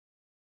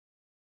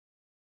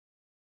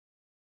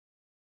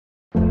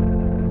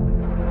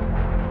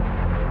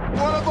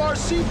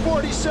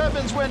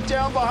C-47s went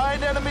down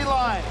behind enemy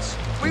lines.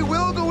 We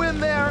will go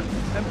in there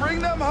and bring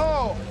them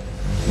home.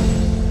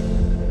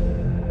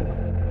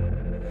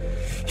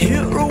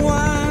 Hit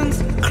rewind,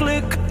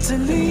 click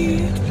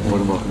delete. More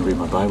than welcome to read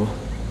my Bible.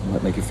 Will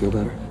that make you feel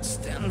better?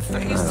 Stand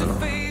face to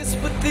face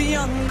with the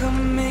younger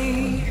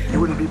me. You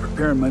wouldn't be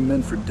preparing my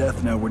men for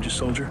death now, would you,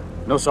 soldier?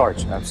 No,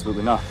 Sarge.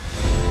 Absolutely not.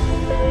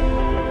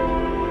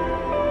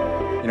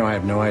 You know, I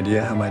have no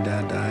idea how my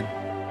dad died.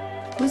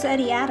 Who's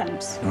Eddie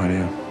Adams? No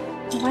idea.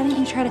 Why don't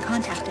you try to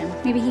contact him?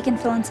 Maybe he can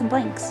fill in some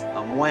blanks.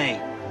 I'm Wayne,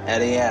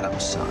 Eddie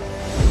Adams' son.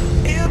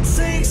 It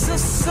takes a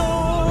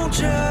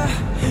soldier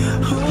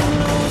who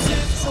knows it.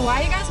 So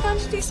why are you guys going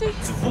to D.C.?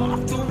 To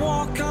walk the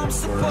walk I'm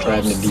supposed We're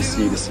driving to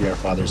D.C. to see our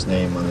father's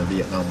name on the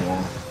Vietnam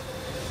Wall.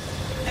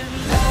 And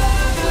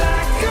love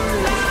like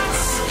I'm not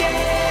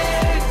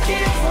scared.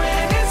 Give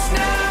when it's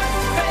not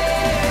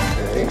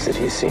fair. The things that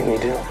he's seen me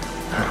do,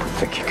 I don't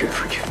think he could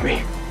forgive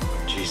me.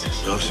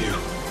 Jesus loves you.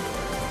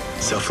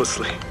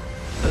 Selflessly.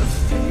 The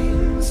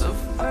things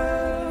of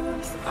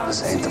earth are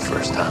This ain't the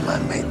first time I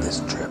made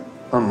this trip.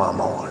 My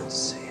mama wanted to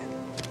see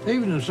it.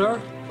 Evening,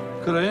 sir.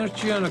 Could I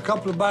interest you in a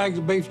couple of bags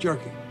of beef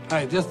jerky?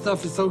 Hey, this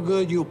stuff is so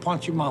good, you'll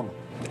punch your mama.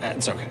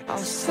 It's okay. I'll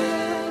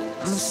stand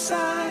on the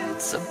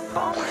sides of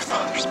my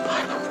Father's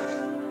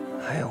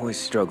Bible. I always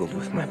struggled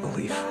with my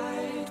belief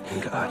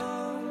in God.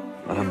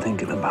 But I'm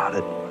thinking about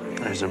it.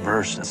 There's a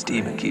verse that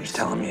Stephen keeps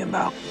telling me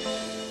about.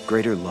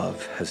 Greater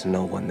love has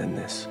no one than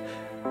this,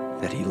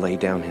 that he laid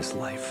down his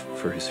life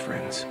for his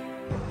friends.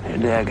 Your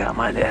dad got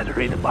my dad to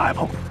read the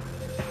Bible.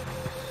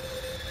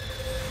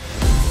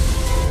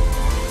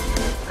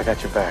 I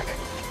got your back.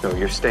 No,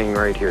 you're staying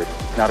right here.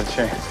 Not a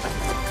chance.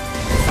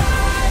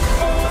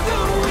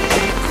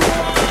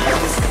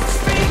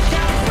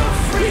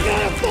 We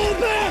gotta fall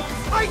back!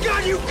 I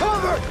got you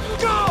covered!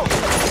 Go!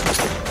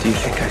 Do you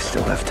think I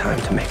still have time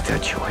to make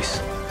that choice?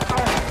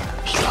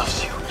 He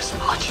loves you as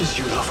much as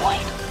you love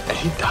Wayne. And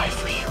he'd die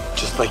for you,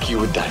 just like you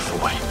would die for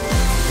Wayne.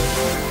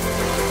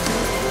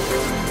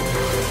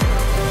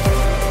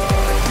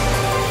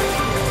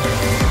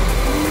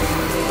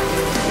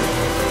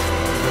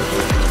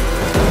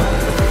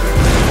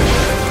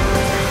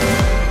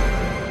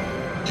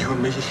 You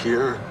and me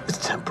here is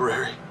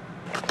temporary.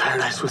 But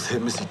paradise with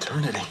him is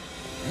eternity.